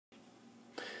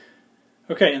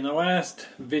Okay, in the last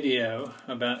video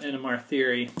about NMR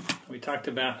theory, we talked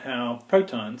about how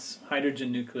protons,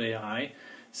 hydrogen nuclei,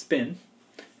 spin,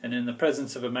 and in the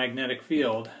presence of a magnetic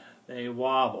field, they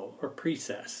wobble or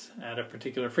precess at a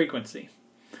particular frequency.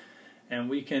 And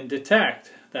we can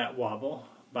detect that wobble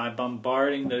by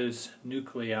bombarding those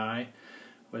nuclei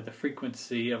with a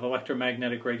frequency of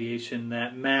electromagnetic radiation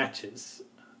that matches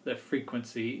the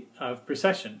frequency of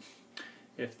precession.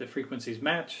 If the frequencies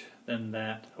match, then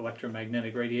that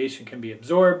electromagnetic radiation can be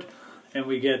absorbed and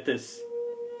we get this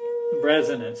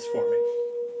resonance forming.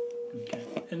 Okay.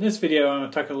 In this video, I'm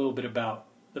going to talk a little bit about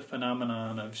the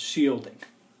phenomenon of shielding.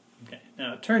 Okay.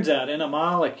 Now, it turns out in a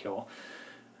molecule,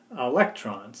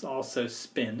 electrons also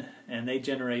spin and they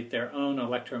generate their own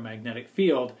electromagnetic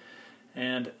field,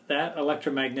 and that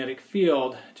electromagnetic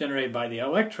field generated by the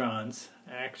electrons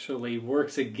actually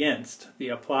works against the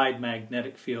applied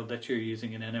magnetic field that you're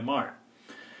using in NMR.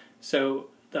 So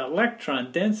the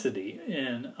electron density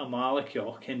in a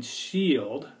molecule can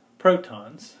shield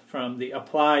protons from the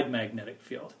applied magnetic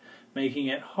field, making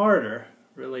it harder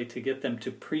really to get them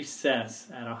to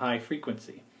precess at a high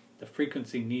frequency, the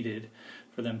frequency needed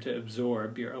for them to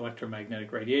absorb your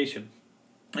electromagnetic radiation.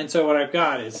 And so what I've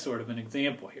got is sort of an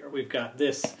example here. We've got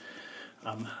this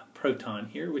proton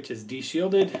here, which is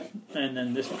deshielded, and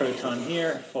then this proton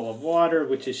here, full of water,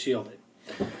 which is shielded.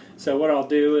 So what I'll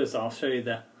do is I'll show you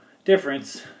the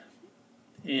difference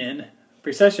in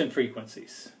precession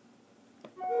frequencies.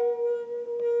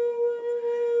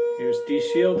 Here's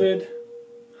deshielded,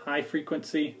 high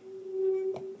frequency,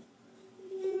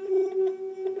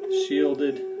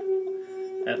 shielded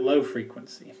at low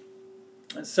frequency.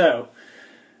 And so,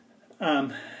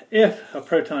 if a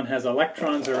proton has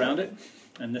electrons around it,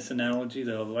 in this analogy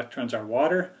the electrons are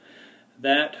water,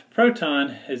 that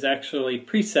proton is actually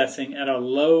precessing at a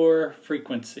lower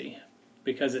frequency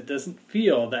because it doesn't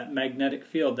feel that magnetic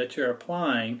field that you're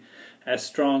applying as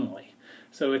strongly.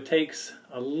 So it takes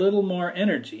a little more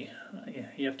energy.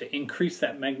 You have to increase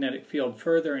that magnetic field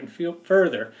further and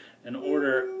further in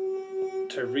order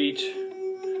to reach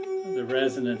the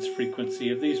resonance frequency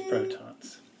of these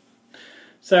protons.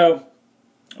 So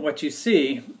what you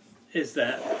see is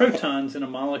that protons in a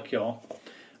molecule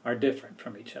are different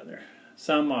from each other.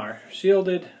 Some are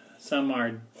shielded, some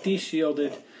are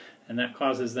deshielded, and that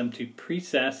causes them to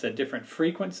precess at different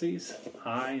frequencies,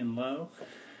 high and low.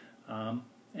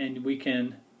 And we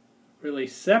can really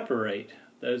separate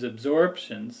those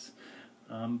absorptions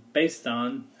based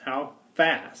on how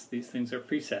fast these things are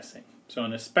precessing. So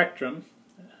in a spectrum,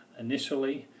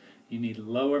 initially you need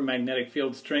lower magnetic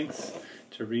field strengths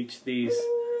to reach these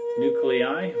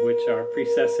nuclei, which are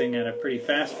precessing at a pretty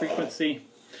fast frequency,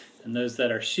 and those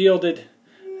that are shielded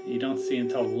you don't see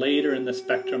until later in the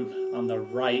spectrum on the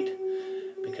right,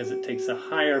 because it takes a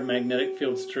higher magnetic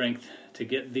field strength to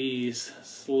get these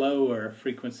slower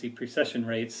frequency precession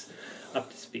rates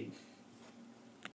up to speed.